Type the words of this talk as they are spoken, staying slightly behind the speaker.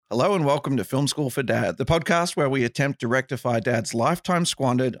Hello and welcome to Film School for Dad, the podcast where we attempt to rectify Dad's lifetime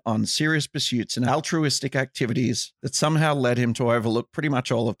squandered on serious pursuits and altruistic activities that somehow led him to overlook pretty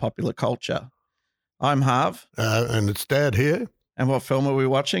much all of popular culture. I'm Harv. And it's Dad here. And what film are we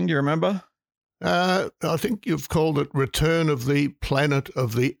watching? Do you remember? I think you've called it Return of the Planet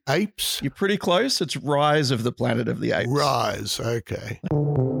of the Apes. You're pretty close. It's Rise of the Planet of the Apes. Rise, okay.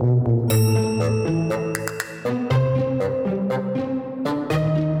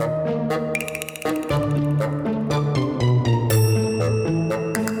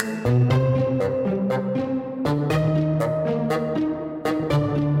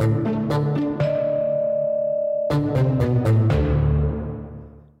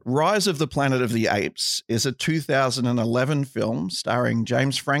 Rise of the Planet of the Apes is a 2011 film starring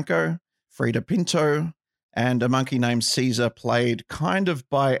James Franco, Frida Pinto, and a monkey named Caesar, played kind of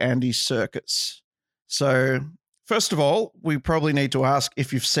by Andy Serkis. So, first of all, we probably need to ask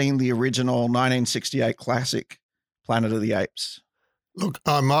if you've seen the original 1968 classic, Planet of the Apes. Look,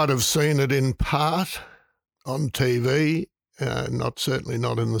 I might have seen it in part on TV, certainly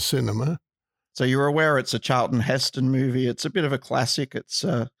not in the cinema. So you're aware it's a Charlton Heston movie. It's a bit of a classic.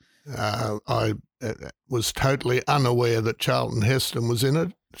 I was totally unaware that Charlton Heston was in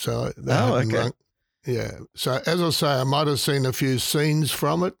it. So okay. Yeah. So as I say, I might have seen a few scenes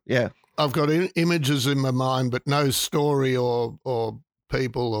from it. Yeah. I've got images in my mind, but no story or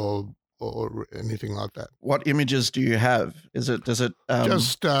people or anything like that. What images do you have? Does it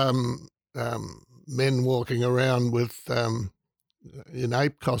just men walking around with in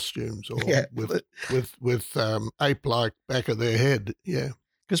ape costumes or with ape-like back of their head? Yeah.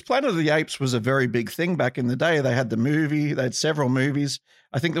 Because Planet of the Apes was a very big thing back in the day. They had the movie, they had several movies.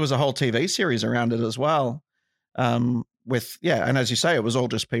 I think there was a whole TV series around it as well. And as you say, it was all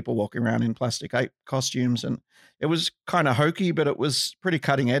just people walking around in plastic ape costumes. And it was kind of hokey, but it was pretty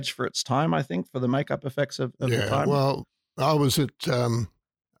cutting edge for its time, I think, for the makeup effects of the time. Well, I was at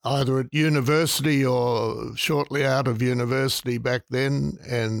either at university or shortly out of university back then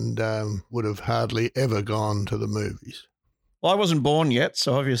and would have hardly ever gone to the movies. Well, I wasn't born yet,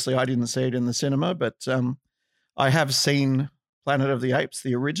 so obviously I didn't see it in the cinema, but I have seen Planet of the Apes,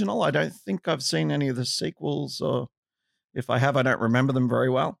 the original. I don't think I've seen any of the sequels, or if I have, I don't remember them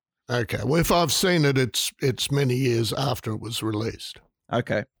very well. Okay. Well, if I've seen it, it's many years after it was released.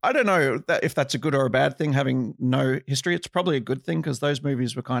 Okay. I don't know if that's a good or a bad thing, having no history. It's probably a good thing because those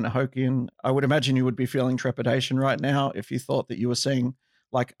movies were kind of hokey, and I would imagine you would be feeling trepidation right now if you thought that you were seeing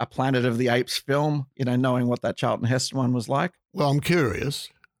like a Planet of the Apes film, knowing what that Charlton Heston one was like. Well, I'm curious.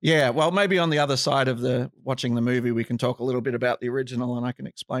 Yeah, well, maybe on the other side of watching the movie, we can talk a little bit about the original and I can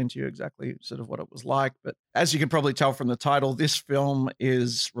explain to you exactly sort of what it was like. But as you can probably tell from the title, this film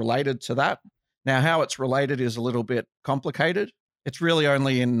is related to that. Now, how it's related is a little bit complicated. It's really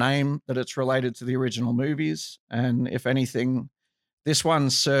only in name that it's related to the original movies. And if anything, this one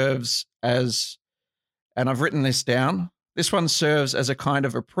serves as, and I've written this down, this one serves as a kind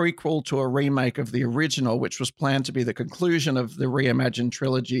of a prequel to a remake of the original, which was planned to be the conclusion of the reimagined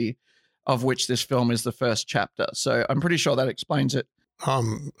trilogy, of which this film is the first chapter. So I'm pretty sure that explains it.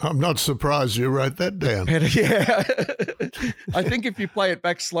 I'm not surprised you wrote that down. Yeah. I think if you play it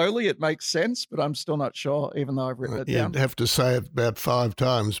back slowly, it makes sense, but I'm still not sure, even though I've written it down. You'd have to say it about 5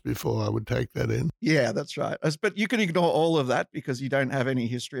 times before I would take that in. Yeah, that's right. But you can ignore all of that because you don't have any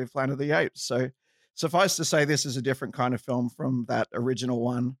history of Planet of the Apes. So suffice to say, this is a different kind of film from that original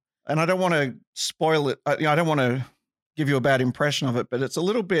one. And I don't want to spoil it. I don't want to give you a bad impression of it, but it's a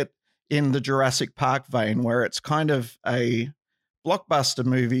little bit in the Jurassic Park vein where it's kind of a blockbuster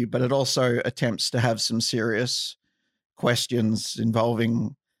movie, but it also attempts to have some serious questions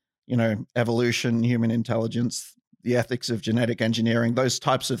involving, evolution, human intelligence, the ethics of genetic engineering, those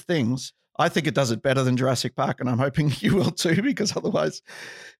types of things. I think it does it better than Jurassic Park, and I'm hoping you will too, because otherwise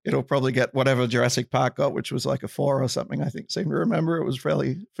it'll probably get whatever Jurassic Park got, which was like a 4 or something, I seem to remember. It was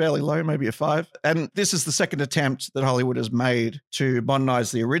fairly low, maybe a 5. And this is the second attempt that Hollywood has made to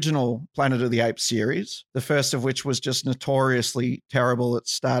modernize the original Planet of the Apes series, the first of which was just notoriously terrible. It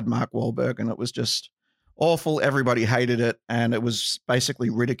starred Mark Wahlberg, and it was just awful. Everybody hated it, and it was basically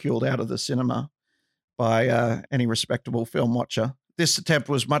ridiculed out of the cinema by any respectable film watcher. This attempt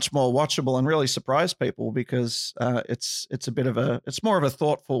was much more watchable and really surprised people because it's more of a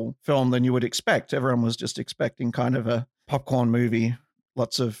thoughtful film than you would expect. Everyone was just expecting kind of a popcorn movie,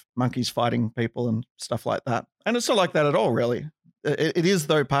 lots of monkeys fighting people and stuff like that. And it's not like that at all, really. It is,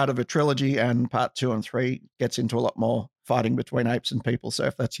 though, part of a trilogy, and part 2 and 3 gets into a lot more fighting between apes and people. So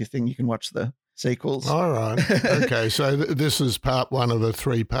if that's your thing, you can watch the sequels. All right. Okay. So this is part 1 of a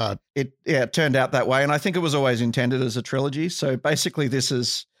 3-part. It turned out that way. And I think it was always intended as a trilogy. So basically this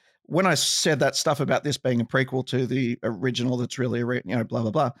is, when I said that stuff about this being a prequel to the original that's really, blah,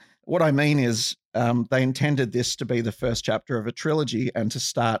 blah, blah, what I mean is they intended this to be the first chapter of a trilogy and to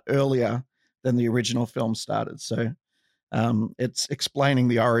start earlier than the original film started. So it's explaining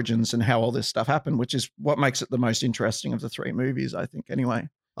the origins and how all this stuff happened, which is what makes it the most interesting of the three movies, I think, anyway.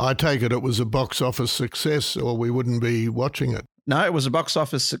 I take it was a box office success or we wouldn't be watching it. No, it was a box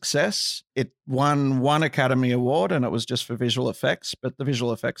office success. It won one Academy Award and it was just for visual effects, but the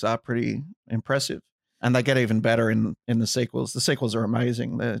visual effects are pretty impressive. And they get even better in the sequels. The sequels are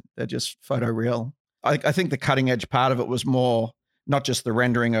amazing. They're just photoreal. I think the cutting edge part of it was more not just the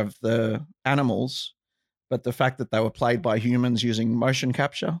rendering of the animals, but the fact that they were played by humans using motion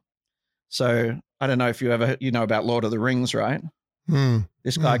capture. So I don't know if you know about Lord of the Rings, right?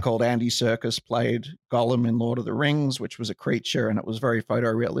 This guy called Andy Serkis played Gollum in Lord of the Rings, which was a creature, and it was very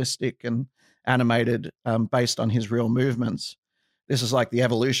photorealistic and animated based on his real movements. This is like the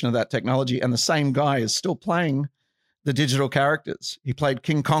evolution of that technology, and the same guy is still playing the digital characters. He played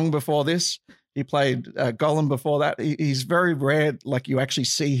King Kong before this. He played Gollum before that. He's very rare, like you actually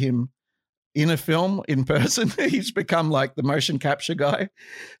see him in a film in person. He's become like the motion capture guy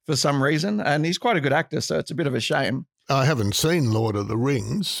for some reason, and he's quite a good actor, so it's a bit of a shame. I haven't seen Lord of the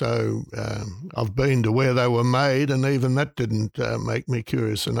Rings, so I've been to where they were made, and even that didn't make me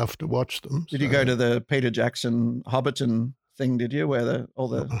curious enough to watch them. Did you go to the Peter Jackson Hobbiton thing, did you, where all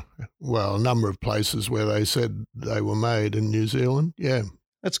the... Well, a number of places where they said they were made in New Zealand, yeah.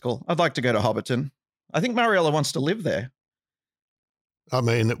 That's cool. I'd like to go to Hobbiton. I think Mariella wants to live there. I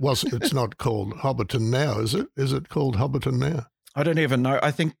mean, it's not called Hobbiton now, is it? Is it called Hobbiton now? I don't even know.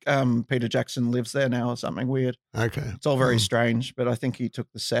 I think Peter Jackson lives there now or something weird. Okay. It's all very strange, but I think he took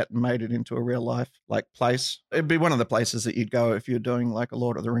the set and made it into a real life place. It'd be one of the places that you'd go if you're doing like a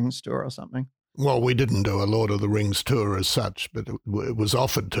Lord of the Rings tour or something. Well, we didn't do a Lord of the Rings tour as such, but it was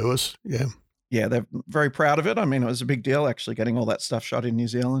offered to us, yeah. Yeah, they're very proud of it. I mean, it was a big deal actually getting all that stuff shot in New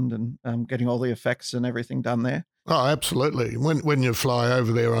Zealand and getting all the effects and everything done there. Oh, absolutely. When you fly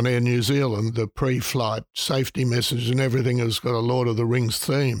over there on Air New Zealand, the pre-flight safety message and everything has got a Lord of the Rings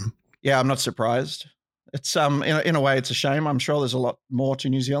theme. Yeah, I'm not surprised. It's in a way, it's a shame. I'm sure there's a lot more to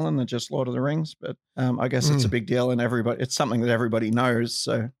New Zealand than just Lord of the Rings, but I guess it's a big deal, and it's something that everybody knows.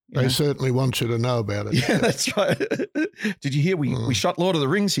 So they certainly want you to know about it. Yeah, that's right. Did you hear we shot Lord of the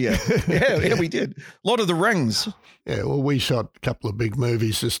Rings here? Yeah, we did. Lord of the Rings. Yeah, well, we shot a couple of big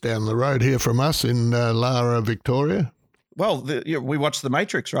movies just down the road here from us in Lara, Victoria. Well, we watched The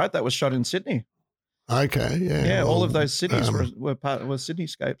Matrix, right? That was shot in Sydney. Okay, yeah. Yeah, all of those cities were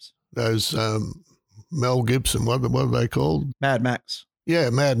Sydneyscapes. Those Mel Gibson, what are they called? Mad Max. Yeah,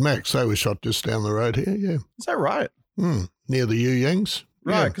 Mad Max. They were shot just down the road here, yeah. Is that right? Near the Yuyangs.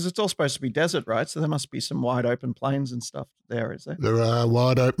 Right, because it's all supposed to be desert, right? So there must be some wide open plains and stuff there, is there? There are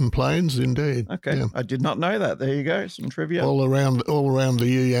wide open plains, indeed. Okay, yeah. I did not know that. There you go, some trivia. All around the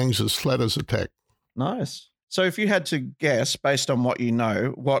Yuyangs as flat as a tack. Nice. So if you had to guess, based on what you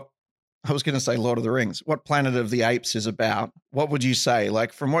know, I was going to say Lord of the Rings, what Planet of the Apes is about, what would you say?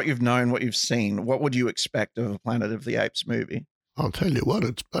 Like from what you've known, what you've seen, what would you expect of a Planet of the Apes movie? I'll tell you what,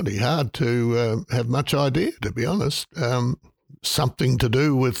 it's bloody hard to have much idea, to be honest. Something to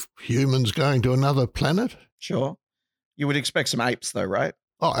do with humans going to another planet? Sure. You would expect some apes though, right?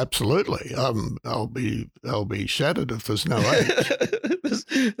 Oh, absolutely. I'll be shattered if there's no apes.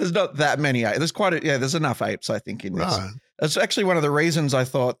 there's not that many apes. There's enough apes, I think, in this. Right. It's actually one of the reasons I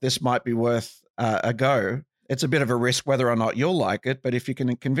thought this might be worth a go. It's a bit of a risk whether or not you'll like it, but if you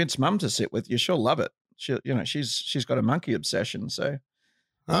can convince Mum to sit with you, she'll love it. She's got a monkey obsession, so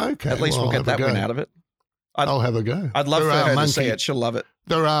okay, at least we'll get that one out of it. I'll have a go. I'd love for her to see it. She'll love it.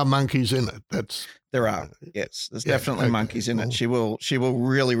 There are monkeys in it. There are. Yes, there's definitely monkeys in it. She will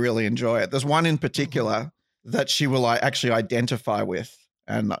really, really enjoy it. There's one in particular that she will actually identify with,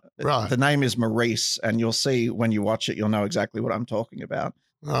 and the name is Maurice. And you'll see when you watch it, you'll know exactly what I'm talking about.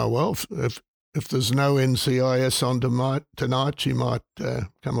 Oh well, if there's no NCIS on tonight, she might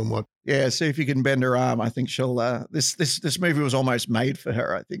come and watch. Yeah, see if you can bend her arm. I think she'll. This movie was almost made for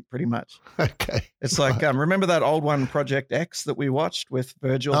her. I think pretty much. Okay. It's like remember that old one, Project X, that we watched with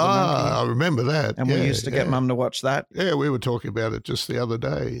Virgil. I remember that. And we used to get Mum to watch that. Yeah, we were talking about it just the other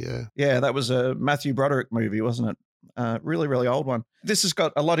day. Yeah. Yeah, that was a Matthew Broderick movie, wasn't it? Really, really old one. This has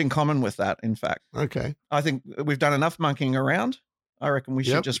got a lot in common with that. In fact. Okay. I think we've done enough monkeying around. I reckon we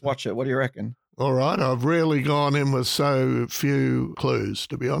should just watch it. What do you reckon? All right. I've really gone in with so few clues,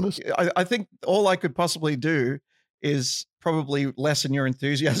 to be honest. I think all I could possibly do is probably lessen your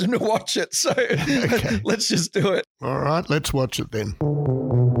enthusiasm to watch it. So let's just do it. All right. Let's watch it then.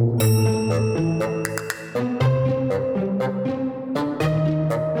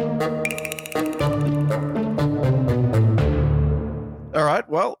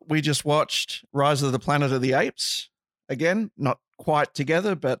 well, we just watched Rise of the Planet of the Apes again, not quite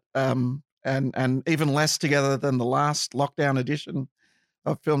together, but and even less together than the last lockdown edition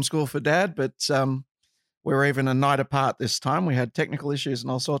of Film School for Dad. But we're even a night apart this time. We had technical issues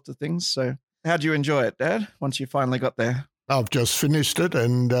and all sorts of things. So how'd you enjoy it, Dad, once you finally got there? I've just finished it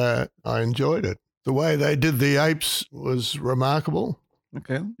and I enjoyed it. The way they did the apes was remarkable.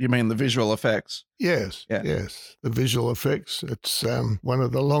 Okay. You mean the visual effects? Yes, yes. The visual effects. It's one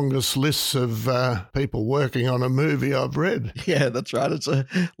of the longest lists of people working on a movie I've read. Yeah, that's right. It's a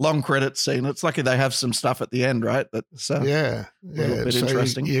long credit scene. It's lucky they have some stuff at the end, right? That's a little bit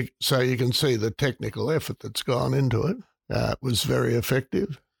interesting. So you can see the technical effort that's gone into it. It was very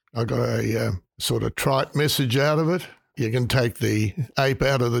effective. I got a sort of trite message out of it. You can take the ape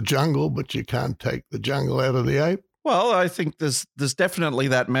out of the jungle, but you can't take the jungle out of the ape. Well, I think there's definitely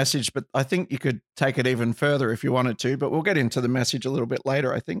that message, but I think you could take it even further if you wanted to. But we'll get into the message a little bit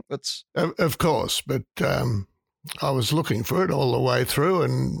later. I think that's of course. But I was looking for it all the way through,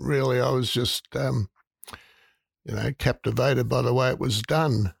 and really, I was just captivated by the way it was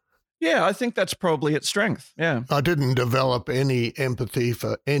done. Yeah, I think that's probably its strength. Yeah, I didn't develop any empathy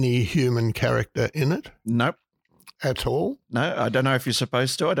for any human character in it. Nope. At all? No, I don't know if you're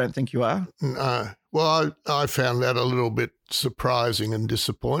supposed to. I don't think you are. No. Well, I found that a little bit surprising and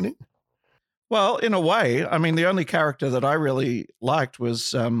disappointing. Well, in a way, I mean, the only character that I really liked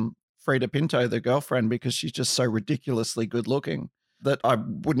was Frida Pinto, the girlfriend, because she's just so ridiculously good looking that I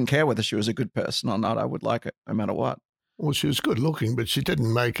wouldn't care whether she was a good person or not. I would like it no matter what. Well, she was good looking, but she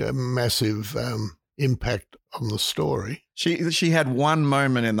didn't make a massive impact on the story. She had one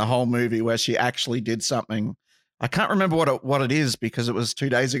moment in the whole movie where she actually did something. I can't remember what it is because it was 2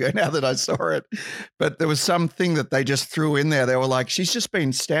 days ago now that I saw it, but there was something that they just threw in there. They were like, she's just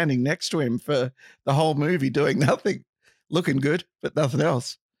been standing next to him for the whole movie doing nothing, looking good, but nothing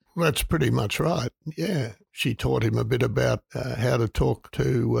else. That's pretty much right. Yeah. She taught him a bit about how to talk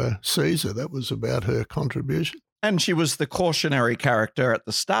to Caesar. That was about her contribution. And she was the cautionary character at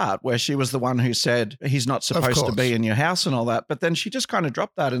the start where she was the one who said he's not supposed to be in your house and all that. But then she just kind of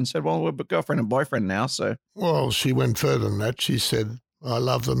dropped that and said, well, we're girlfriend and boyfriend now. So, well, she went further than that. She said, I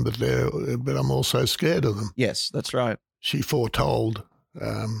love them, but I'm also scared of them. Yes, that's right. She foretold,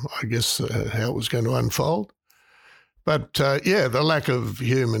 I guess, how it was going to unfold. But, the lack of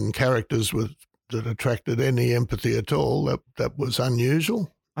human characters that attracted any empathy at all, that was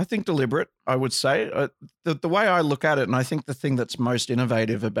unusual. I think deliberate, I would say. The way I look at it, and I think the thing that's most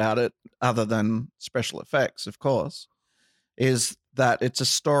innovative about it, other than special effects, of course, is that it's a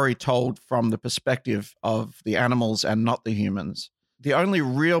story told from the perspective of the animals and not the humans. The only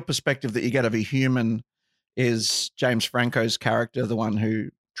real perspective that you get of a human is James Franco's character, the one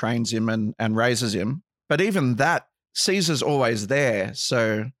who trains him and raises him. But even that, Caesar's always there,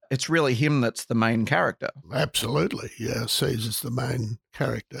 so it's really him that's the main character. Absolutely, yeah. Caesar's the main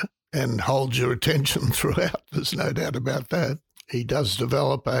character and holds your attention throughout. There's no doubt about that. He does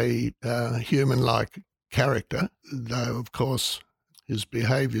develop a human-like character, though, of course, his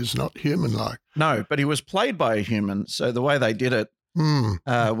behaviour's not human-like. No, but he was played by a human, so the way they did it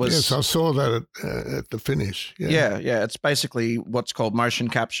was... Yes, I saw that at the finish. Yeah, it's basically what's called motion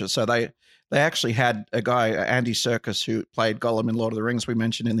capture. So they actually had a guy, Andy Serkis, who played Gollum in Lord of the Rings, we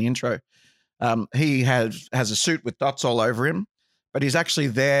mentioned in the intro. He has a suit with dots all over him, but he's actually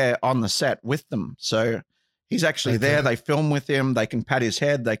there on the set with them. So he's actually there. They film with him. They can pat his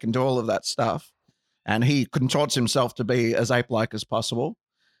head. They can do all of that stuff. And he contorts himself to be as ape-like as possible.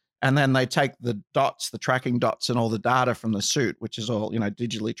 And then they take the dots, the tracking dots and all the data from the suit, which is all,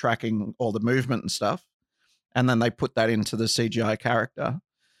 digitally tracking all the movement and stuff. And then they put that into the CGI character.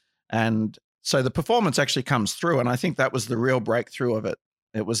 And so the performance actually comes through. And I think that was the real breakthrough of it.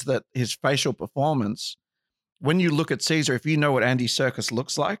 It was that his facial performance, when you look at Caesar, if you know what Andy Serkis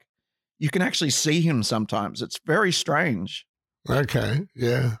looks like, you can actually see him sometimes. It's very strange. Okay,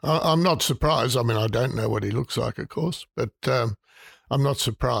 yeah. I'm not surprised. I mean, I don't know what he looks like, of course, but I'm not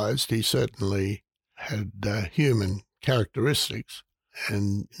surprised. He certainly had human characteristics.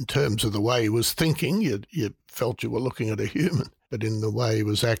 And in terms of the way he was thinking, you felt you were looking at a human. But in the way he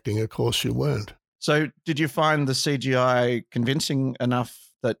was acting, of course, you weren't. So did you find the CGI convincing enough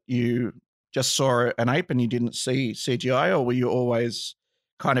that you just saw an ape and you didn't see CGI, or were you always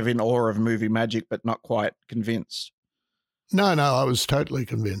kind of in awe of movie magic but not quite convinced? No, I was totally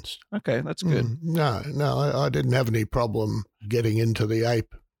convinced. Okay, that's good. No, I didn't have any problem getting into the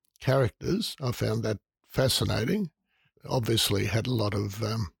ape characters. I found that fascinating. obviously had a lot of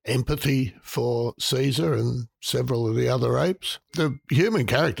empathy for Caesar and several of the other apes. The human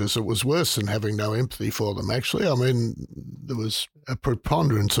characters, it was worse than having no empathy for them, actually. I mean, there was a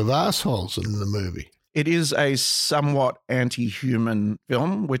preponderance of assholes in the movie. It is a somewhat anti-human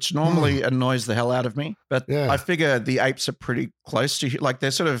film, which normally annoys the hell out of me. But I figure the apes are pretty close to, like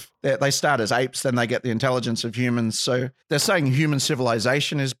they start as apes, then they get the intelligence of humans. So they're saying human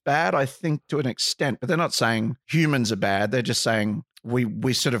civilization is bad, I think, to an extent. But they're not saying humans are bad. They're just saying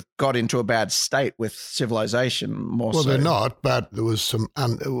we sort of got into a bad state with civilization more so. Well, they're not, but there was some,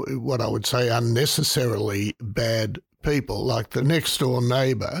 what I would say, unnecessarily bad people, like the next door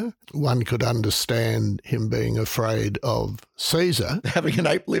neighbour. One could understand him being afraid of Caesar. Having an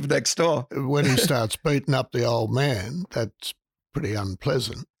ape live next door. When he starts beating up the old man, that's pretty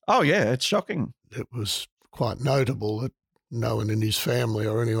unpleasant. Oh, yeah, it's shocking. It was quite notable that no one in his family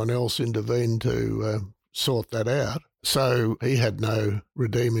or anyone else intervened to sort that out. So he had no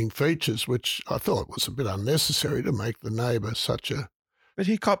redeeming features, which I thought was a bit unnecessary to make the neighbour such a... But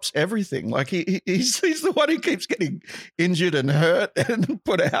he cops everything. Like he's the one who keeps getting injured and hurt and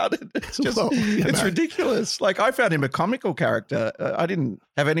put out. It's just it's ridiculous. Like I found him a comical character. I didn't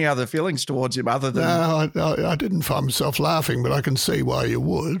have any other feelings towards him other than... No, I didn't find myself laughing, but I can see why you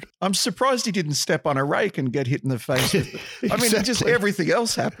would. I'm surprised he didn't step on a rake and get hit in the face. I mean, just everything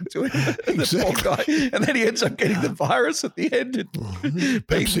else happened to him. The poor guy. And then he ends up getting the virus at the end and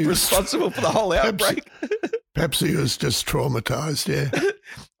being responsible for the whole outbreak. Perhaps he was just traumatized, yeah.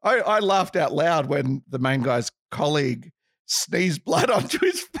 I laughed out loud when the main guy's colleague sneezed blood onto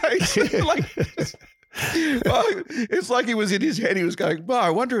his face. It's like he was in his head. He was going, I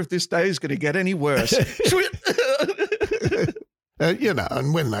wonder if this day is going to get any worse.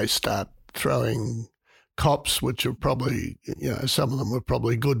 And when they start throwing cops, which are probably, some of them were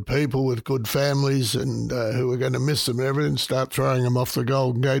probably good people with good families and who are going to miss them and everything, start throwing them off the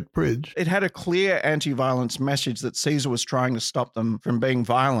Golden Gate Bridge. It had a clear anti-violence message that Caesar was trying to stop them from being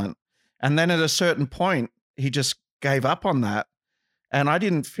violent. And then at a certain point, he just gave up on that. And I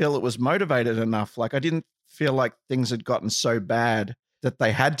didn't feel it was motivated enough. Like I didn't feel like things had gotten so bad that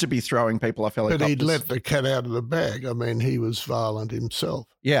they had to be throwing people off helicopters. But he'd let the cat out of the bag. I mean, he was violent himself.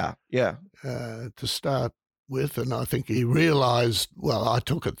 Yeah. To start with, and I think he realised, well, I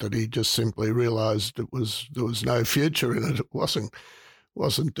took it that he just simply realised there was no future in it. It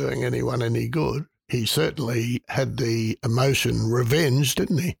wasn't doing anyone any good. He certainly had the emotion revenge,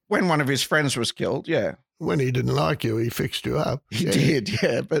 didn't he? When one of his friends was killed, yeah. When he didn't like you, he fixed you up. He did,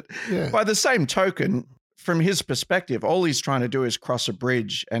 yeah. But by the same token, from his perspective, all he's trying to do is cross a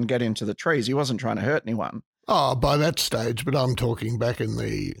bridge and get into the trees. He wasn't trying to hurt anyone. Oh, by that stage, but I'm talking back in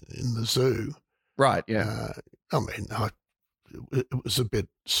the zoo. Right, yeah. It was a bit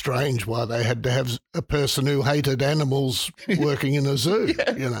strange why they had to have a person who hated animals working in a zoo.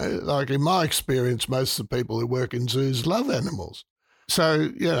 Like in my experience, most of the people who work in zoos love animals. So,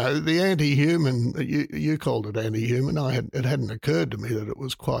 the anti-human, you called it anti-human. It hadn't occurred to me that it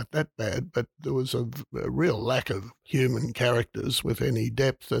was quite that bad, but there was a real lack of human characters with any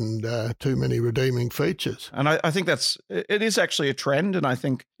depth and too many redeeming features. And I think it is actually a trend. And I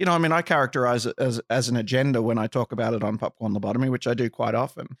think, I characterize it as an agenda when I talk about it on Popcorn Lobotomy, which I do quite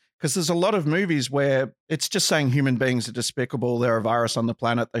often. Because there's a lot of movies where it's just saying human beings are despicable, they're a virus on the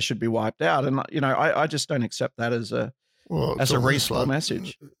planet, they should be wiped out. And, I just don't accept that as a reasonable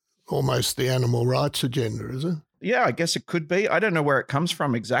message. Almost the animal rights agenda, is it? Yeah, I guess it could be. I don't know where it comes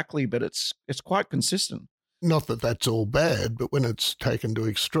from exactly, but it's quite consistent. Not that that's all bad, but when it's taken to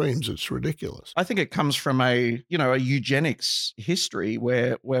extremes, it's ridiculous. I think it comes from a eugenics history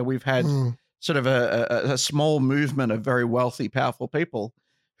where we've had sort of a small movement of very wealthy, powerful people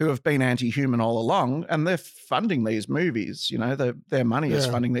who have been anti-human all along, and they're funding these movies. Their money is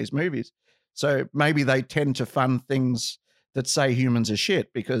funding these movies. So maybe they tend to fund things that say humans are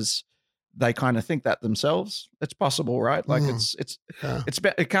shit because they kind of think that themselves. It's possible, right? Like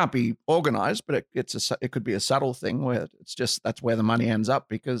it can't be organized, but it could be a subtle thing where it's just that's where the money ends up,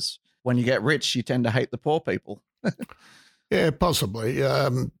 because when you get rich, you tend to hate the poor people. Yeah, possibly.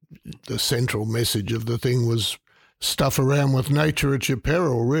 The central message of the thing was stuff around with nature at your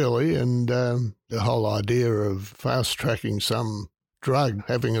peril, really, and the whole idea of fast-tracking some drug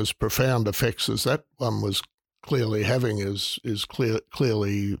having as profound effects as that one was clearly having is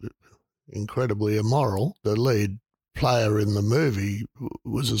clearly incredibly immoral. The lead player in the movie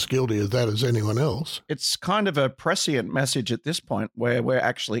was as guilty of that as anyone else. It's kind of a prescient message at this point where we're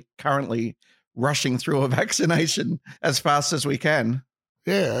actually currently rushing through a vaccination as fast as we can.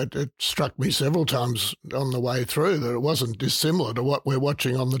 Yeah, it struck me several times on the way through that it wasn't dissimilar to what we're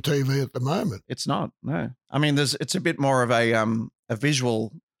watching on the TV at the moment. It's not, no. I mean, it's a bit more of a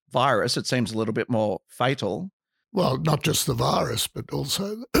visual virus. It seems a little bit more fatal. Well, not just the virus, but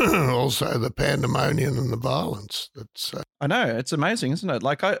also also the pandemonium and the violence. That's I know, it's amazing, isn't it?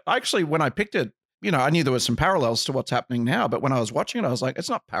 Like I actually, when I picked it, I knew there was some parallels to what's happening now, but when I was watching it, I was like, it's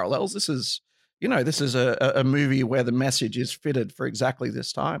not parallels. This is, this is a movie where the message is fitted for exactly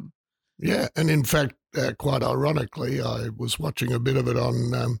this time. Yeah, and in fact, quite ironically, I was watching a bit of it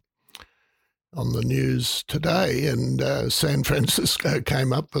on the news today, and San Francisco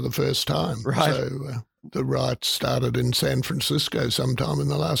came up for the first time. Right. So the riots started in San Francisco sometime in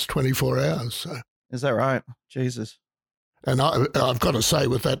the last 24 hours. So. Is that right? Jesus. And I've got to say,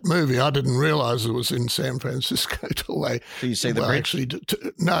 with that movie, I didn't realise it was in San Francisco till they. Do you see the bridge? Actually,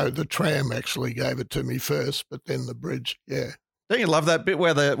 no, the tram actually gave it to me first, but then the bridge. Yeah. Don't you love that bit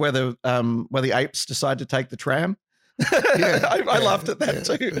where the apes decide to take the tram? Yeah, I laughed at that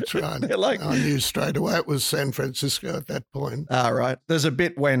too. That's right. They're like, I knew straight away it was San Francisco at that point. Right. There's a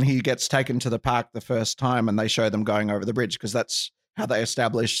bit when he gets taken to the park the first time and they show them going over the bridge because that's how they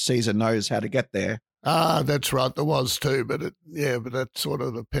establish Caesar knows how to get there. That's right. There was too, but that sort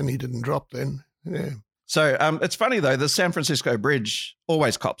of the penny didn't drop then. Yeah. So it's funny though, the San Francisco Bridge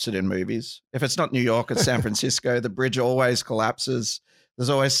always cops it in movies. If it's not New York, it's San Francisco. The bridge always collapses. There's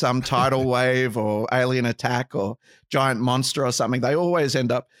always some tidal wave or alien attack or giant monster or something. They always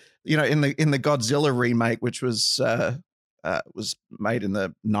end up, in the Godzilla remake, which was made in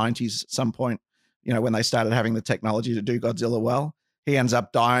the 90s at some point, when they started having the technology to do Godzilla well. He ends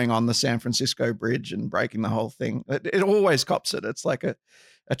up dying on the San Francisco Bridge and breaking the whole thing. It always cops it. It's like a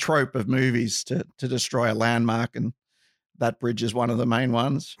trope of movies to destroy a landmark, and that bridge is one of the main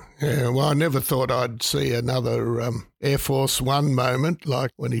ones. Yeah, well, I never thought I'd see another Air Force One moment,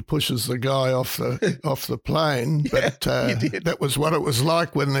 like when he pushes the guy off the plane. Yeah, but that was what it was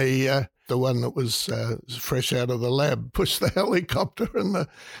like when the one that was fresh out of the lab pushed the helicopter and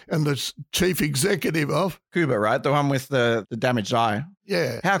the chief executive off. Cuba, right? The one with the damaged eye.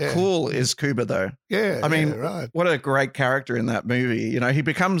 Yeah. How cool is Cuba, though? Yeah. I mean, right. What a great character in that movie. He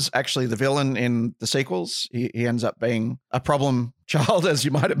becomes actually the villain in the sequels. He ends up being a problem child, as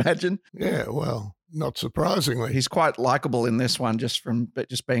you might imagine. Yeah, well, not surprisingly. He's quite likable in this one, just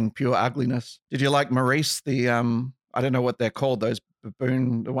being pure ugliness. Did you like Maurice, the, I don't know what they're called, those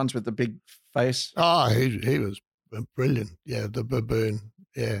baboon, the ones with the big face? Oh, he was brilliant. Yeah, the baboon.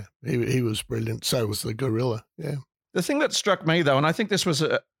 Yeah, he was brilliant. So was the gorilla. Yeah. The thing that struck me, though, and I think this was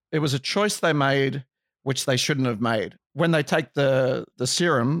a choice they made, which they shouldn't have made. When they take the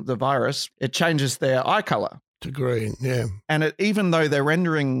serum, the virus, it changes their eye color to green. Yeah, and even though their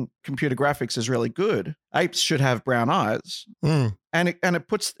rendering computer graphics is really good, apes should have brown eyes, and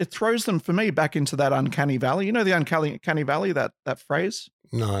it throws them for me back into that uncanny valley. You know the uncanny valley, that phrase.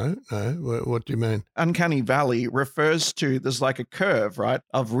 No. What do you mean? Uncanny valley refers to there's like a curve, right,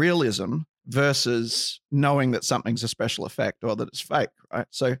 of realism versus knowing that something's a special effect or that it's fake, right?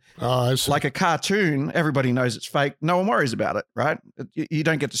 So like a cartoon, everybody knows it's fake. No one worries about it, right? You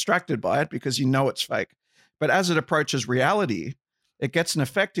don't get distracted by it because you know it's fake. But as it approaches reality, it gets an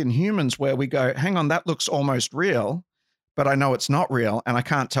effect in humans where we go, hang on, that looks almost real, but I know it's not real and I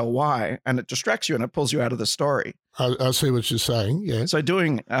can't tell why. And it distracts you and it pulls you out of the story. I see what you're saying, yeah. So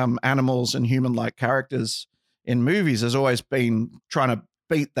doing animals and human-like characters in movies has always been trying to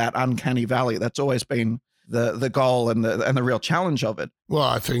beat that uncanny valley. That's always been the goal and the real challenge of it. Well,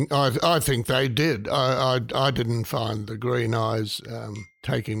 I think they did. I didn't find the green eyes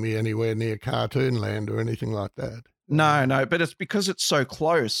taking me anywhere near cartoon land or anything like that. No, but it's because it's so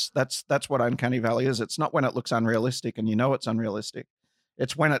close. That's what uncanny valley is. It's not when it looks unrealistic and you know it's unrealistic.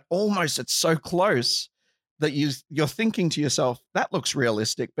 It's when it's so close that you're thinking to yourself, that looks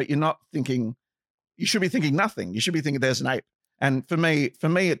realistic, but you're not thinking. You should be thinking nothing. You should be thinking there's an ape. And for me,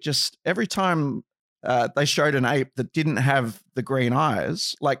 it just every time they showed an ape that didn't have the green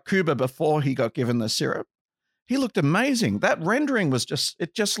eyes, like Cuba before he got given the syrup, he looked amazing. That rendering was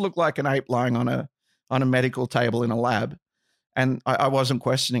it just looked like an ape lying on a medical table in a lab, and I wasn't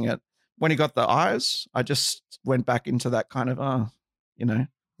questioning it. When he got the eyes, I just went back into that kind of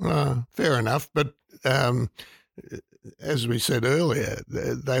fair enough, but as we said earlier,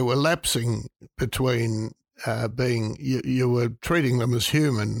 they were lapsing between. Being you were treating them as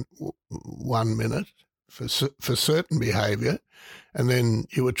human 1 minute for certain behaviour, and then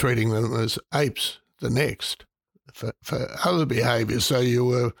you were treating them as apes the next for other behaviour. So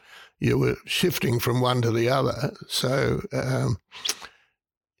you were shifting from one to the other. So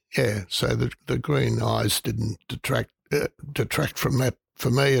so the green eyes didn't detract from that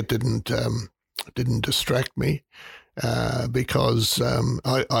for me, it didn't distract me because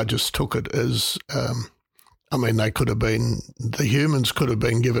I just took it as. I mean, the humans could have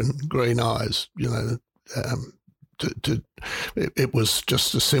been given green eyes, it was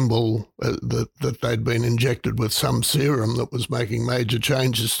just a symbol that they'd been injected with some serum that was making major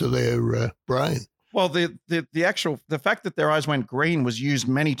changes to their brain. Well, the fact that their eyes went green was used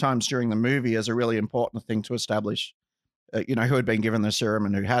many times during the movie as a really important thing to establish, who had been given the serum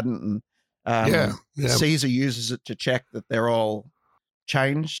and who hadn't. And Caesar uses it to check that they're all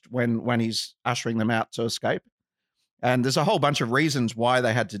changed when he's ushering them out to escape. And there's a whole bunch of reasons why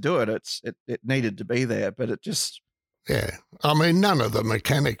they had to do it. It needed to be there, but it just. Yeah, I mean, none of the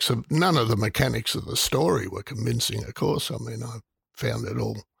mechanics of the story were convincing. Of course, I mean, I found it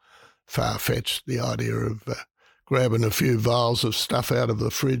all far-fetched. The idea of grabbing a few vials of stuff out of the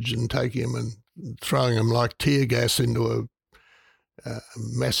fridge and taking them and throwing them like tear gas into a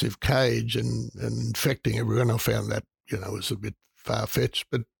massive cage and infecting everyone. I found that was a bit far-fetched,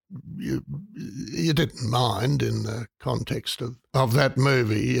 but you didn't mind in the context of that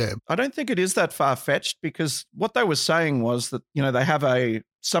movie, yeah. I don't think it is that far-fetched because what they were saying was that, they have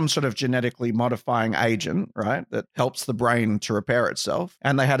some sort of genetically modifying agent, right, that helps the brain to repair itself.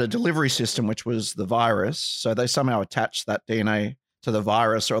 And they had a delivery system, which was the virus. So they somehow attached that DNA to the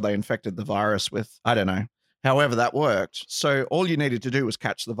virus, or they infected the virus with, I don't know, however that worked. So all you needed to do was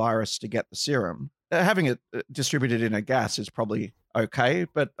catch the virus to get the serum. Having it distributed in a gas is probably okay,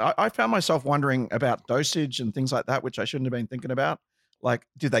 but I found myself wondering about dosage and things like that, which I shouldn't have been thinking about. Like,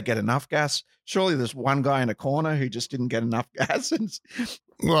 did they get enough gas? Surely there's one guy in a corner who just didn't get enough gas.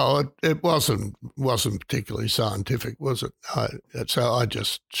 Well, it wasn't particularly scientific, was it? So I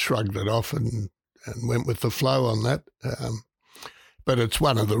just shrugged it off and went with the flow on that. But it's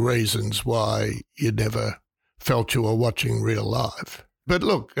one of the reasons why you never felt you were watching real life. But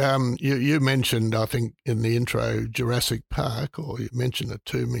look, you mentioned, I think, in the intro, Jurassic Park, or you mentioned it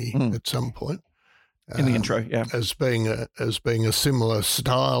to me at some point. In the intro, yeah. As being a similar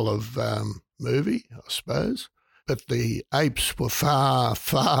style of movie, I suppose. But the apes were far,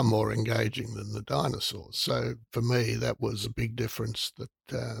 far more engaging than the dinosaurs. So for me, that was a big difference, that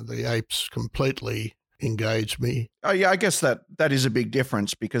the apes completely engaged me. Oh, yeah, I guess that is a big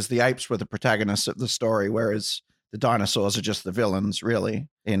difference because the apes were the protagonists of the story, whereas the dinosaurs are just the villains, really,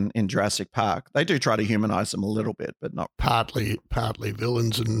 in Jurassic Park. They do try to humanize them a little bit, but not partly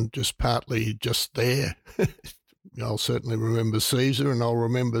villains and just partly just there. I'll certainly remember Caesar, and I'll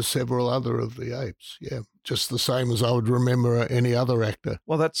remember several other of the apes. Yeah, just the same as I would remember any other actor.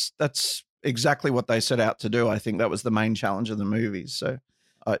 Well, that's exactly what they set out to do. I think that was the main challenge of the movies. So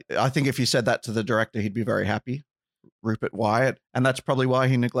I think if you said that to the director, he'd be very happy, Rupert Wyatt, and that's probably why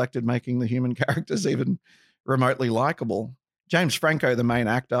he neglected making the human characters even remotely likable. James Franco, the main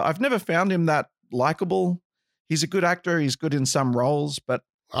actor, I've never found him that likable. He's a good actor. He's good in some roles, but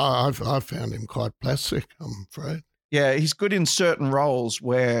I've found him quite plastic, I'm afraid. Yeah, he's good in certain roles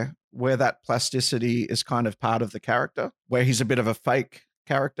where that plasticity is kind of part of the character, where he's a bit of a fake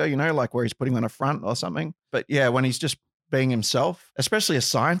character, like where he's putting on a front or something. But yeah, when he's just being himself, especially a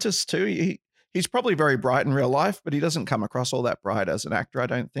scientist too, he's probably very bright in real life, but he doesn't come across all that bright as an actor, I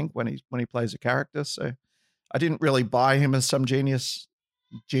don't think, when he plays a character. So I didn't really buy him as some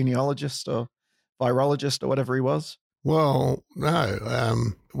genealogist or virologist or whatever he was. Well,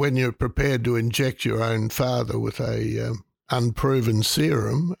 no. When you're prepared to inject your own father with a unproven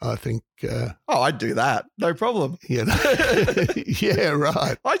serum, I think... I'd do that. No problem. Yeah,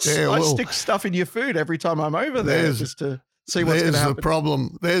 right. I'd stick stuff in your food every time I'm over there just to see what's going to happen. There's the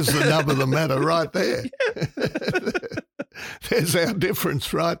problem. There's the nub of the matter right there. There's our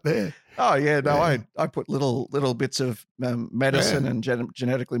difference right there. Oh, yeah. No, yeah. I put little bits of medicine and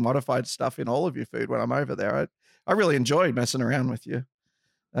genetically modified stuff in all of your food when I'm over there. I really enjoy messing around with you.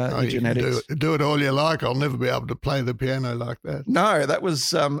 You genetics. Do it all you like. I'll never be able to play the piano like that. No, that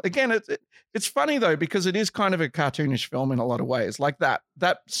was, again, it's funny, though, because it is kind of a cartoonish film in a lot of ways, like that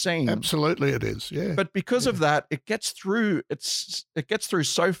scene. Absolutely it is, yeah. But because of that, it gets through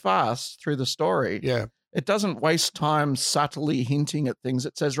so fast through the story. Yeah. It doesn't waste time subtly hinting at things.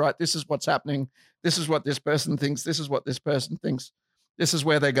 It says, right, this is what's happening. This is what this person thinks. This is what this person thinks. This is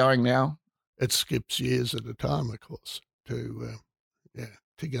where they're going now. It skips years at a time, of course, to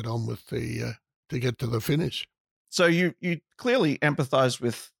get on with to get to the finish. So you clearly empathized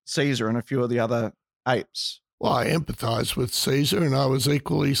with Caesar and a few of the other apes. Well, I empathized with Caesar, and I was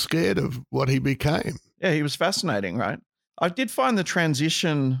equally scared of what he became. Yeah, he was fascinating, right? I did find the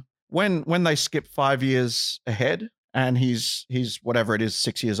transition when they skip 5 years ahead, and he's whatever it is,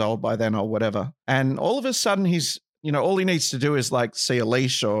 6 years old by then or whatever, and all of a sudden he's all he needs to do is like see a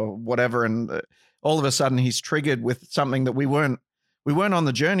leash or whatever, and all of a sudden he's triggered with something that we weren't on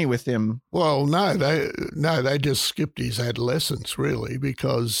the journey with him. Well, no, they just skipped his adolescence really,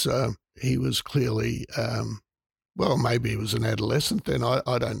 because he was clearly, well, maybe he was an adolescent then.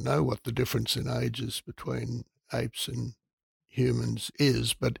 I don't know what the difference in ages between apes and humans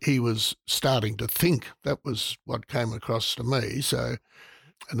is, but he was starting to think. That was what came across to me. So,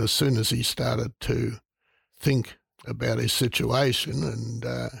 and as soon as he started to think about his situation and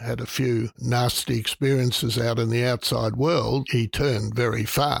had a few nasty experiences out in the outside world, he turned very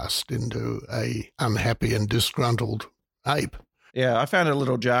fast into a unhappy and disgruntled ape. Yeah, I found it a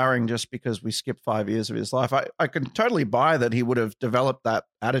little jarring just because we skipped 5 years of his life. I can totally buy that he would have developed that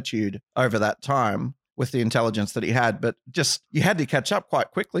attitude over that time with the intelligence that he had, but just you had to catch up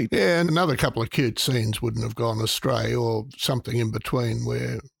quite quickly. Yeah, and another couple of cute scenes wouldn't have gone astray, or something in between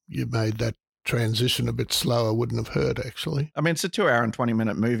where you made that transition a bit slower wouldn't have hurt, actually. I mean, it's a 2 hour and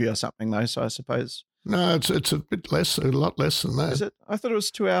 20-minute movie or something, though, so I suppose. No, it's a bit less, a lot less than that. Is it? I thought it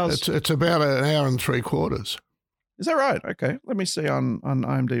was 2 hours. It's about an hour and 3/4. Is that right? Okay. Let me see on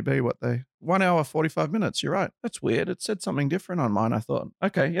IMDb what 1 hour, 45 minutes. You're right. That's weird. It said something different on mine, I thought.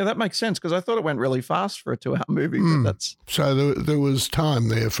 Okay. Yeah, that makes sense because I thought it went really fast for a 2 hour movie. But that's... So there was time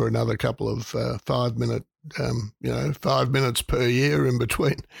there for another couple of 5 minute, 5 minutes per year in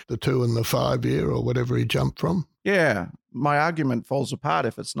between the 2 and the 5 year or whatever he jumped from. Yeah. My argument falls apart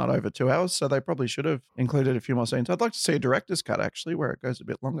if it's not over 2 hours, so they probably should have included a few more scenes. I'd like to see a director's cut, actually, where it goes a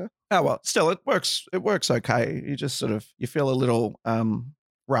bit longer. Oh, well, still, it works okay. You just you feel a little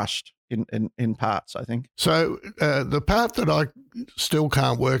rushed in parts, I think. So the part that I still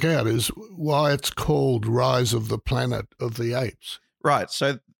can't work out is why it's called Rise of the Planet of the Apes. Right,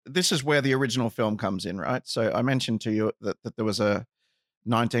 so this is where the original film comes in, right? So I mentioned to you that there was a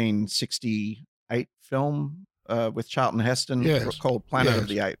 1968 film with Charlton Heston called Planet of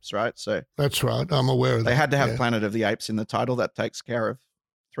the Apes, right? So that's right. I'm aware of that. They had to have Planet of the Apes in the title. That takes care of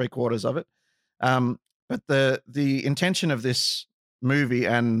 3/4 of it. But the intention of this movie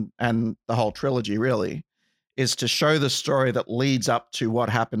and the whole trilogy really is to show the story that leads up to what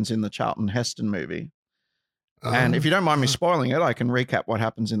happens in the Charlton Heston movie. And if you don't mind me spoiling it, I can recap what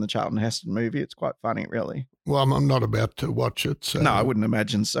happens in the Charlton Heston movie. It's quite funny, really. Well, I'm not about to watch it. So. No, I wouldn't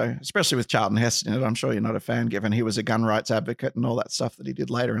imagine so, especially with Charlton Heston in it. I'm sure you're not a fan, given he was a gun rights advocate and all that stuff that he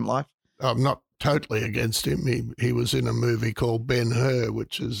did later in life. I'm not totally against him. He was in a movie called Ben-Hur,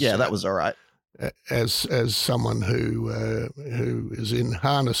 which is... Yeah, that was all right. As someone who is in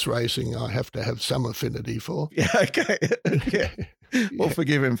harness racing, I have to have some affinity for. Yeah, okay. Yeah. We'll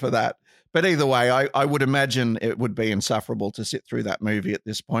forgive him for that. But either way, I would imagine it would be insufferable to sit through that movie at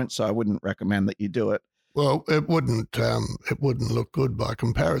this point, so I wouldn't recommend that you do it. Well, it wouldn't look good by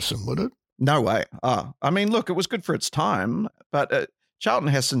comparison, would it? No way. I mean, look, it was good for its time, but Charlton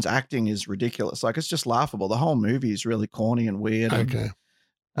Heston's acting is ridiculous. Like, it's just laughable. The whole movie is really corny and weird. Okay.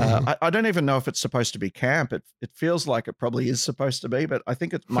 I don't even know if it's supposed to be camp. It feels like it probably is supposed to be, but I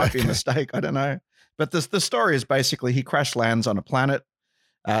think it might be a mistake. I don't know. But the story is basically he crash lands on a planet,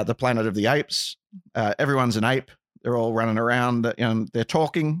 the planet of the apes. Everyone's an ape. They're all running around. They're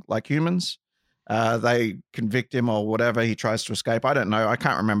talking like humans. They convict him or whatever. He tries to escape. I don't know. I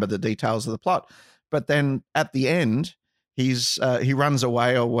can't remember the details of the plot. But then at the end, he runs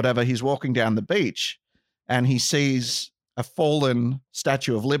away or whatever. He's walking down the beach and he sees a fallen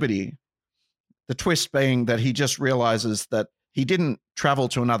Statue of Liberty. The twist being that he just realizes that he didn't travel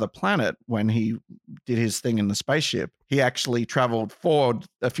to another planet when he did his thing in the spaceship. He actually traveled forward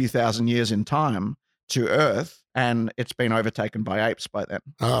a few thousand years in time to Earth, and it's been overtaken by apes by then.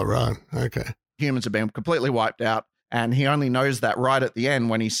 Oh, right. Okay. Humans have been completely wiped out, and he only knows that right at the end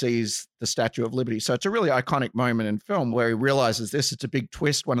when he sees the Statue of Liberty. So it's a really iconic moment in film where he realizes this. It's a big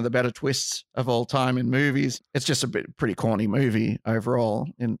twist, one of the better twists of all time in movies. It's just pretty corny movie overall,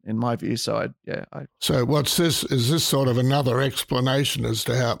 in my view. So So what's this? Is this sort of another explanation as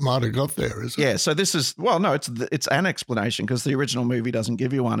to how it might have got there? Is it? Yeah. So this is it's an explanation because the original movie doesn't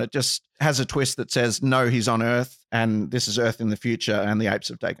give you one. It just has a twist that says no, he's on Earth, and this is Earth in the future, and the apes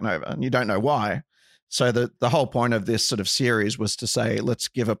have taken over, and you don't know why. So the whole point of this sort of series was to say, let's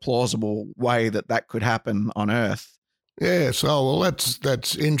give a plausible way that could happen on Earth. Yes. Oh, well,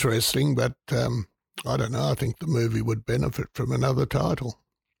 that's interesting, but I don't know. I think the movie would benefit from another title.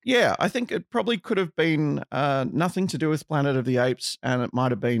 Yeah, I think it probably could have been nothing to do with Planet of the Apes, and it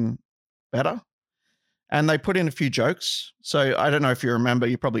might have been better. And they put in a few jokes. So I don't know if you remember.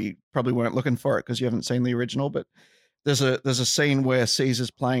 You probably weren't looking for it because you haven't seen the original. But there's a scene where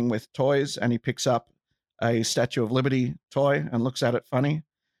Caesar's playing with toys, and he picks up a Statue of Liberty toy and looks at it funny.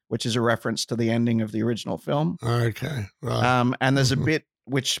 which is a reference to the ending of the original film. Okay, right. And there's a bit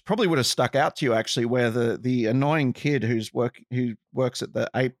which probably would have stuck out to you actually, where the annoying kid who works at the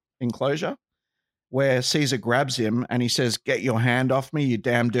ape enclosure, where Caesar grabs him and he says, "Get your hand off me, you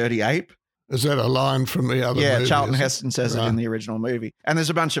damn dirty ape." Is that a line from the other movie? Yeah, Charlton Heston says it in the original movie. And there's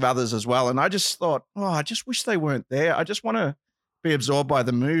a bunch of others as well. And I just thought, I just wish they weren't there. I just want to be absorbed by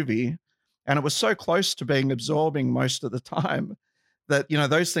the movie. And it was so close to being absorbing most of the time that,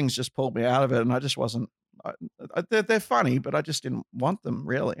 those things just pulled me out of it. And I just wasn't, they're funny, but I just didn't want them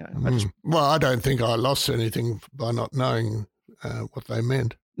really. Well, I don't think I lost anything by not knowing what they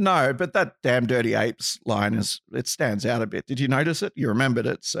meant. No, but that damn dirty apes line it stands out a bit. Did you notice it? You remembered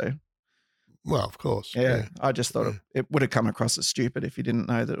it, so. Well, of course. Yeah. I just thought it would have come across as stupid if you didn't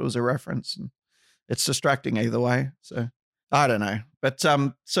know that it was a reference, and it's distracting either way. So I don't know, but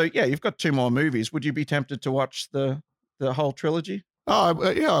so yeah, you've got 2 more movies. Would you be tempted to watch the whole trilogy? Oh,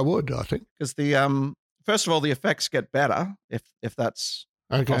 yeah, I would. I think because the first of all, the effects get better if that's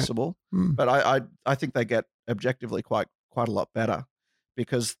possible, but I think they get objectively quite a lot better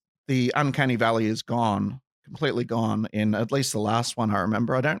because the uncanny valley is gone. Completely gone in at least the last one I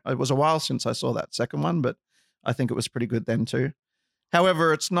remember. It was a while since I saw that second one, but I think it was pretty good then too.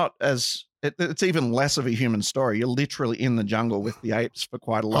 However, it's not it's even less of a human story. You're literally in the jungle with the apes for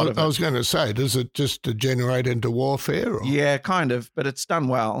quite a lot of it. I was going to say, does it just degenerate into warfare? Or? Yeah, kind of, but it's done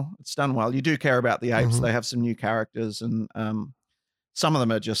well. It's done well. You do care about the apes. They have some new characters, and some of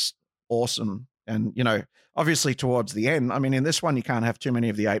them are just awesome. And, obviously towards the end, I mean, in this one, you can't have too many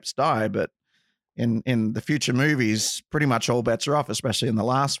of the apes die, but in the future movies, pretty much all bets are off, especially in the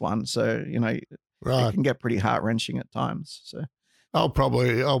last one. So, it can get pretty heart-wrenching at times. So I'll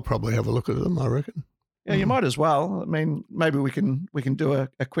probably have a look at them, I reckon. Yeah, you might as well. I mean, maybe we can do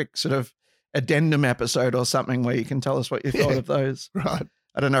a quick sort of addendum episode or something where you can tell us what you thought of those. Right.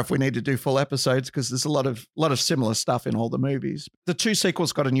 I don't know if we need to do full episodes because there's a lot of similar stuff in all the movies. The 2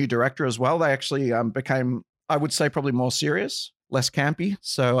 sequels got a new director as well. They actually became, I would say, probably more serious, less campy.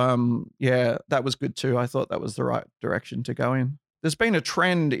 So, yeah, that was good too. I thought that was the right direction to go in. There's been a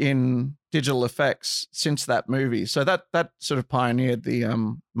trend in digital effects since that movie. So that sort of pioneered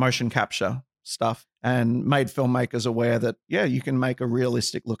the motion capture stuff and made filmmakers aware that, yeah, you can make a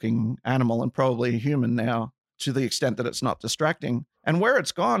realistic looking animal and probably a human now to the extent that it's not distracting. And where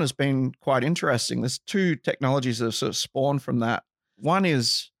it's gone has been quite interesting. There's 2 technologies that have sort of spawned from that. One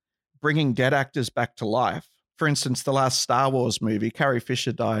is bringing dead actors back to life. For instance, the last Star Wars movie, Carrie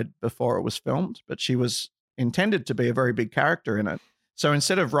Fisher died before it was filmed, but she was intended to be a very big character in it. So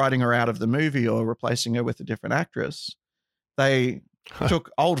instead of writing her out of the movie or replacing her with a different actress, they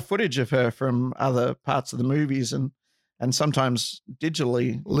took old footage of her from other parts of the movies and sometimes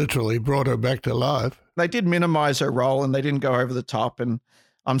digitally. Literally brought her back to life. They did minimize her role and they didn't go over the top. And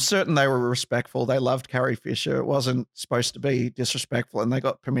I'm certain they were respectful. They loved Carrie Fisher. It wasn't supposed to be disrespectful, and they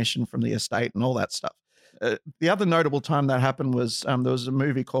got permission from the estate and all that stuff. The other notable time that happened was there was a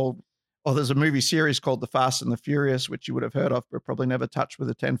movie there's a movie series called The Fast and the Furious, which you would have heard of, but probably never touched with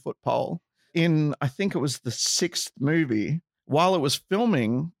a 10-foot pole. In, I think it was the 6th movie, while it was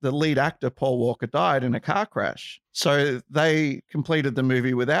filming, the lead actor, Paul Walker, died in a car crash. So they completed the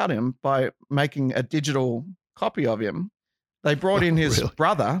movie without him by making a digital copy of him. They brought in his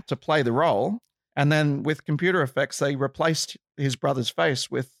brother to play the role. And then with computer effects, they replaced his brother's face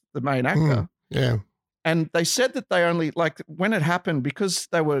with the main actor. Yeah. And they said that they only, when it happened, because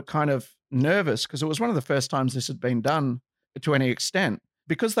they were kind of nervous, because it was one of the first times this had been done to any extent,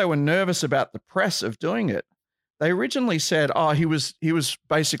 because they were nervous about the press of doing it, they originally said, he was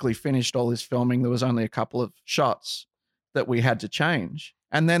basically finished all his filming. There was only a couple of shots that we had to change.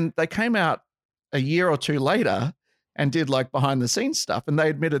 And then they came out a year or 2 later and did behind the scenes stuff. And they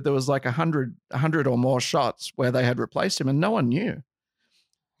admitted there was 100 or more shots where they had replaced him and no one knew.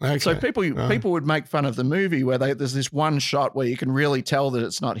 Okay. So people would make fun of the movie where there's this one shot where you can really tell that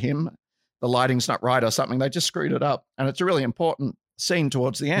it's not him, the lighting's not right or something. They just screwed it up, and it's a really important scene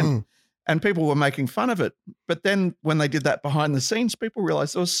towards the end. And people were making fun of it. But then when they did that behind the scenes, people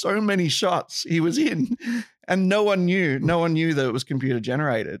realized there were so many shots he was in, and no one knew that it was computer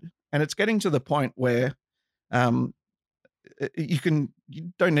generated. And it's getting to the point where you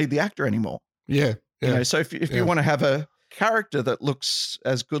don't need the actor anymore. Yeah. So if you want to have a character that looks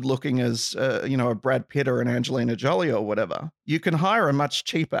as good looking as a Brad Pitt or an Angelina Jolie or whatever, you can hire a much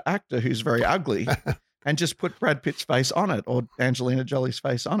cheaper actor who's very ugly and just put Brad Pitt's face on it or Angelina Jolie's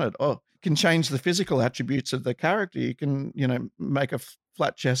face on it, or you can change the physical attributes of the character. You can make a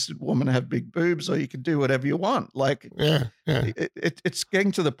flat-chested woman have big boobs, or you can do whatever you want. It's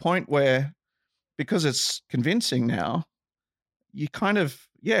getting to the point where, because it's convincing now, you kind of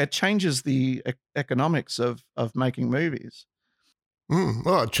yeah, it changes the economics of making movies.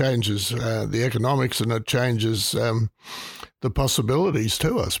 Well, it changes the economics, and it changes the possibilities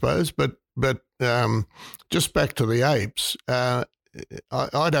too, I suppose. But just back to the apes,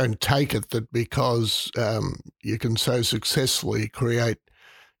 I don't take it that because you can so successfully create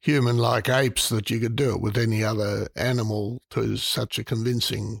human-like apes that you could do it with any other animal to such a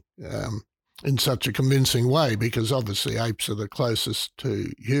convincing in such a convincing way, because obviously apes are the closest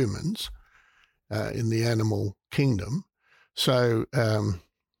to humans in the animal kingdom. So,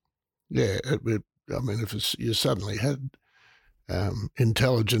 yeah, I mean, if you suddenly had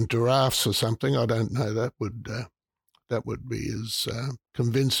intelligent giraffes or something, I don't know, that would be as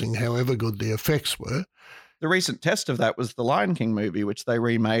convincing, however good the effects were. The recent test of that was the Lion King movie, which they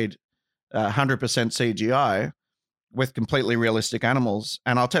remade 100% CGI with completely realistic animals.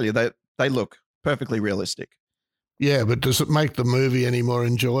 And I'll tell you, they look perfectly realistic. Yeah, but does it make the movie any more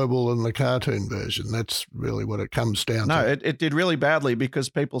enjoyable than the cartoon version? That's really what it comes down to. No, it did really badly because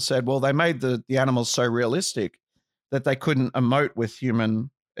people said, well, they made the animals so realistic that they couldn't emote with human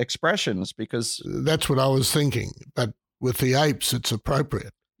expressions because... That's what I was thinking. But with the apes, it's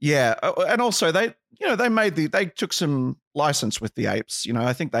appropriate. Yeah. And also they took some license with the apes.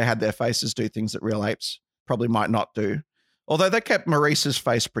 I think they had their faces do things that real apes probably might not do. Although they kept Maurice's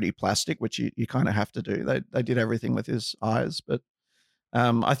face pretty plastic, which you kind of have to do. They did everything with his eyes, but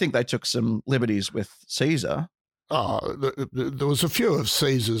I think they took some liberties with Caesar. Oh, there was a few of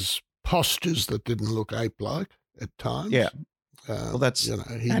Caesar's postures that didn't look ape-like at times. Yeah. Well, that's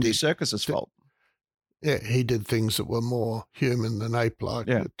Andy Serkis's fault. Yeah, he did things that were more human than ape-like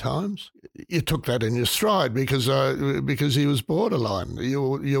at times. You took that in your stride because he was borderline. You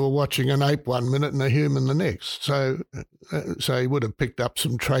were watching an ape one minute and a human the next. So he would have picked up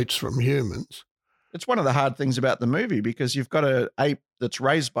some traits from humans. It's one of the hard things about the movie because you've got an ape that's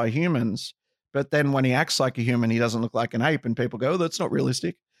raised by humans, but then when he acts like a human, he doesn't look like an ape, and people go, "Oh, that's not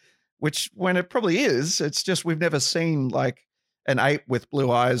realistic." Which, when it probably is, it's just we've never seen like an ape with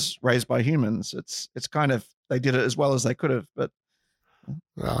blue eyes raised by humans. It's kind of, they did it as well as they could have, but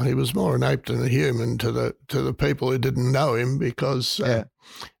well, he was more an ape than a human to the people who didn't know him, because I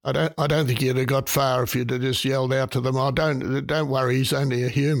don't think you'd have got far if you'd have just yelled out to them, "Oh, don't worry, he's only a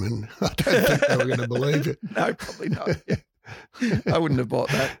human." I don't think they were going to believe you. No, probably not. I wouldn't have bought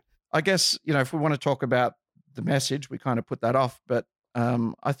that. I guess, if we want to talk about the message, we kind of put that off, but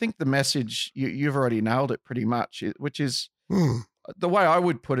I think the message, you've already nailed it pretty much, which is, the way I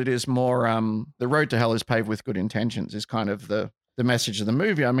would put it is more, the road to hell is paved with good intentions is kind of the message of the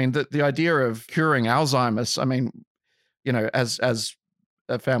movie. I mean, the idea of curing Alzheimer's, I mean, as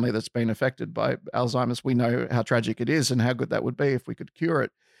a family that's been affected by Alzheimer's, we know how tragic it is and how good that would be if we could cure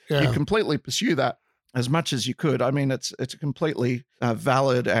it. Yeah. You completely pursue that as much as you could. I mean, it's a completely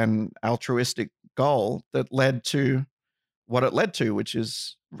valid and altruistic goal that led to what it led to, which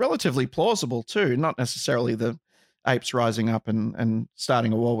is relatively plausible too, not necessarily the apes rising up and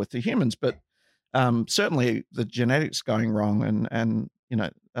starting a war with the humans, but certainly the genetics going wrong and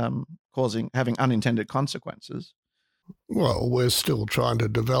having unintended consequences. Well, we're still trying to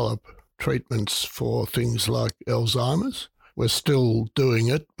develop treatments for things like Alzheimer's. We're still doing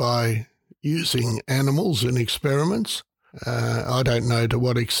it by using animals in experiments. I don't know to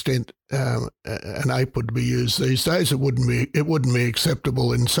what extent an ape would be used these days. It wouldn't be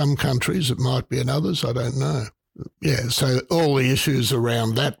acceptable in some countries. It might be in others. I don't know. Yeah, so all the issues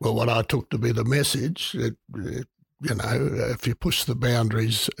around that were what I took to be the message. If you push the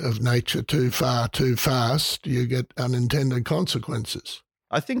boundaries of nature too far, too fast, you get unintended consequences.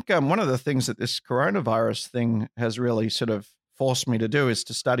 I think one of the things that this coronavirus thing has really sort of forced me to do is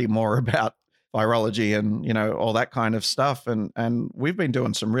to study more about virology and, all that kind of stuff. And we've been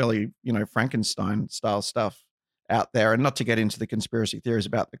doing some really, Frankenstein style stuff out there, and not to get into the conspiracy theories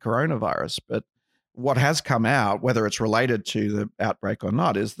about the coronavirus, but what has come out, whether it's related to the outbreak or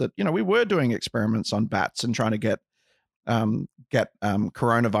not, is that, we were doing experiments on bats and trying to get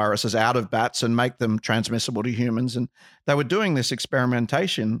coronaviruses out of bats and make them transmissible to humans. And they were doing this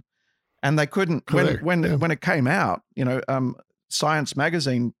experimentation, and they couldn't, when it came out, Science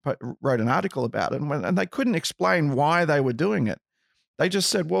Magazine wrote an article about it, and they couldn't explain why they were doing it. They just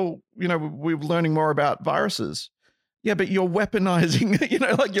said, well, we're learning more about viruses. Yeah, but you're weaponizing,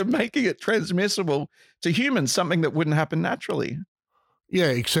 like you're making it transmissible to humans, something that wouldn't happen naturally. Yeah,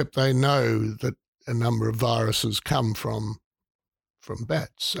 except they know that a number of viruses come from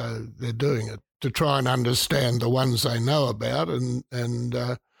bats, so they're doing it to try and understand the ones they know about,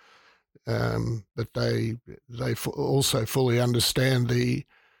 but they also fully understand the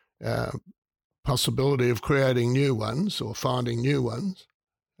possibility of creating new ones or finding new ones.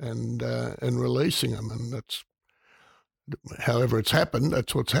 and releasing them. And that's, however it's happened,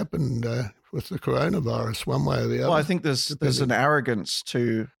 that's what's happened with the coronavirus, one way or the other. Well, I think there's an arrogance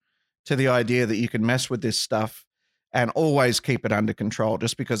to the idea that you can mess with this stuff and always keep it under control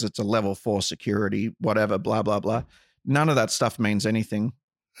just because it's a level 4 security, whatever, blah, blah, blah. None of that stuff means anything.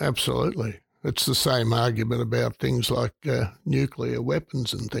 Absolutely. It's the same argument about things like nuclear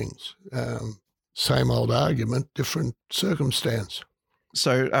weapons and things. Same old argument, different circumstance.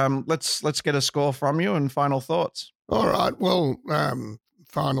 So let's get a score from you and final thoughts. All right. Well,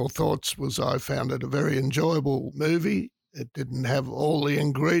 final thoughts was I found it a very enjoyable movie. It didn't have all the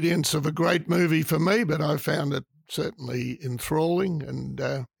ingredients of a great movie for me, but I found it certainly enthralling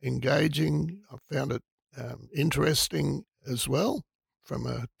and engaging. I found it interesting as well from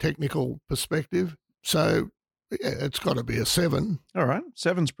a technical perspective. So, yeah, it's got to be a 7. All right.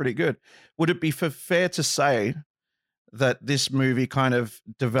 7's pretty good. Would it be fair to say that this movie kind of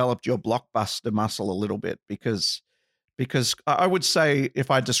developed your blockbuster muscle a little bit? Because I would say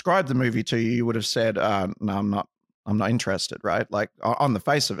if I described the movie to you, you would have said, no, I'm not interested, right? Like on the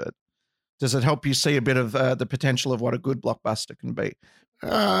face of it. Does it help you see a bit of the potential of what a good blockbuster can be?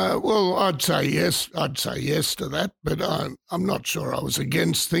 Well, I'd say yes. I'd say yes to that, but I'm not sure I was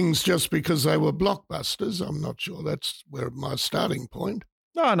against things just because they were blockbusters. I'm not sure that's where my starting point.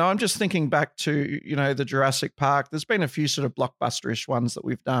 No, I'm just thinking back to, the Jurassic Park. There's been a few sort of blockbuster-ish ones that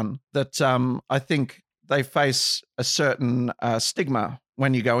we've done that I think they face a certain stigma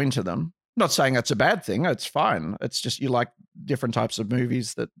when you go into them. I'm not saying that's a bad thing. It's fine. It's just you like different types of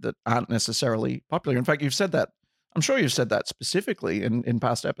movies that aren't necessarily popular. In fact, you've said that. I'm sure you've said that specifically in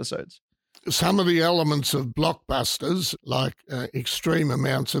past episodes. Some of the elements of blockbusters, like extreme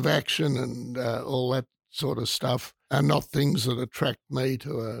amounts of action and all that sort of stuff, are not things that attract me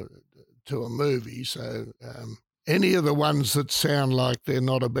to a movie. So any of the ones that sound like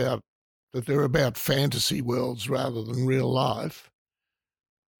they're about fantasy worlds rather than real life,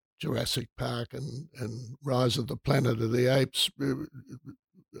 Jurassic Park and Rise of the Planet of the Apes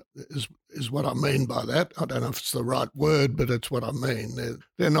is what I mean by that. I don't know if it's the right word, but it's what I mean.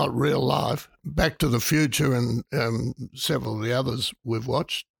 They're not real life. Back to the Future and several of the others we've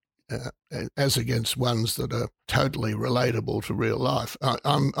watched, as against ones that are totally relatable to real life.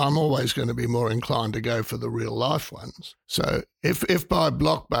 I'm always going to be more inclined to go for the real life ones. So if by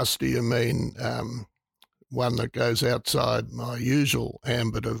blockbuster you mean one that goes outside my usual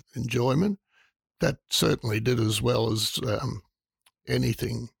ambit of enjoyment, that certainly did as well as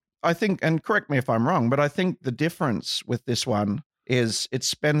anything. I think, and correct me if I'm wrong, but I think the difference with this one is it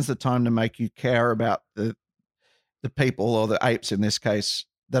spends the time to make you care about the people, or the apes in this case,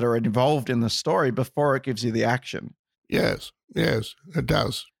 that are involved in the story before it gives you the action. Yes, it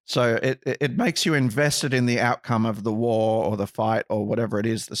does. So it makes you invested in the outcome of the war or the fight or whatever it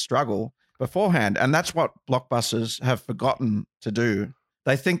is, the struggle, beforehand. And that's what blockbusters have forgotten to do.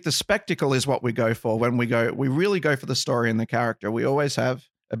 They think the spectacle is what we go for when we really go for the story and the character. We always have.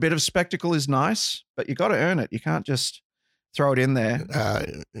 A bit of spectacle is nice, but you got to earn it. You can't just throw it in there.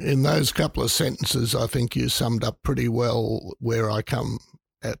 In those couple of sentences, I think you summed up pretty well where I come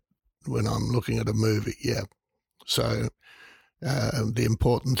at when I'm looking at a movie. Yeah. So the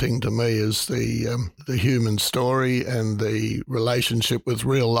important thing to me is the human story and the relationship with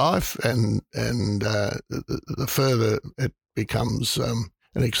real life, and the further it becomes an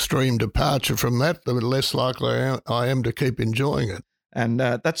extreme departure from that, the less likely I am to keep enjoying it. And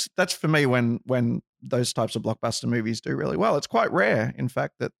that's for me when those types of blockbuster movies do really well. It's quite rare, in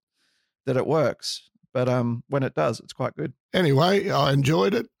fact, that it works. But when it does, it's quite good. Anyway, I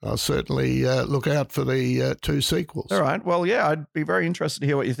enjoyed it. I'll certainly look out for the 2 sequels. All right. Well, yeah, I'd be very interested to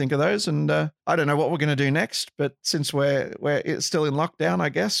hear what you think of those. And I don't know what we're going to do next, but since we're still in lockdown, I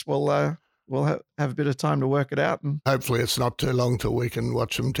guess we'll have a bit of time to work it out. And hopefully it's not too long till we can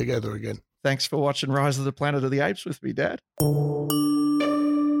watch them together again. Thanks for watching Rise of the Planet of the Apes with me, Dad.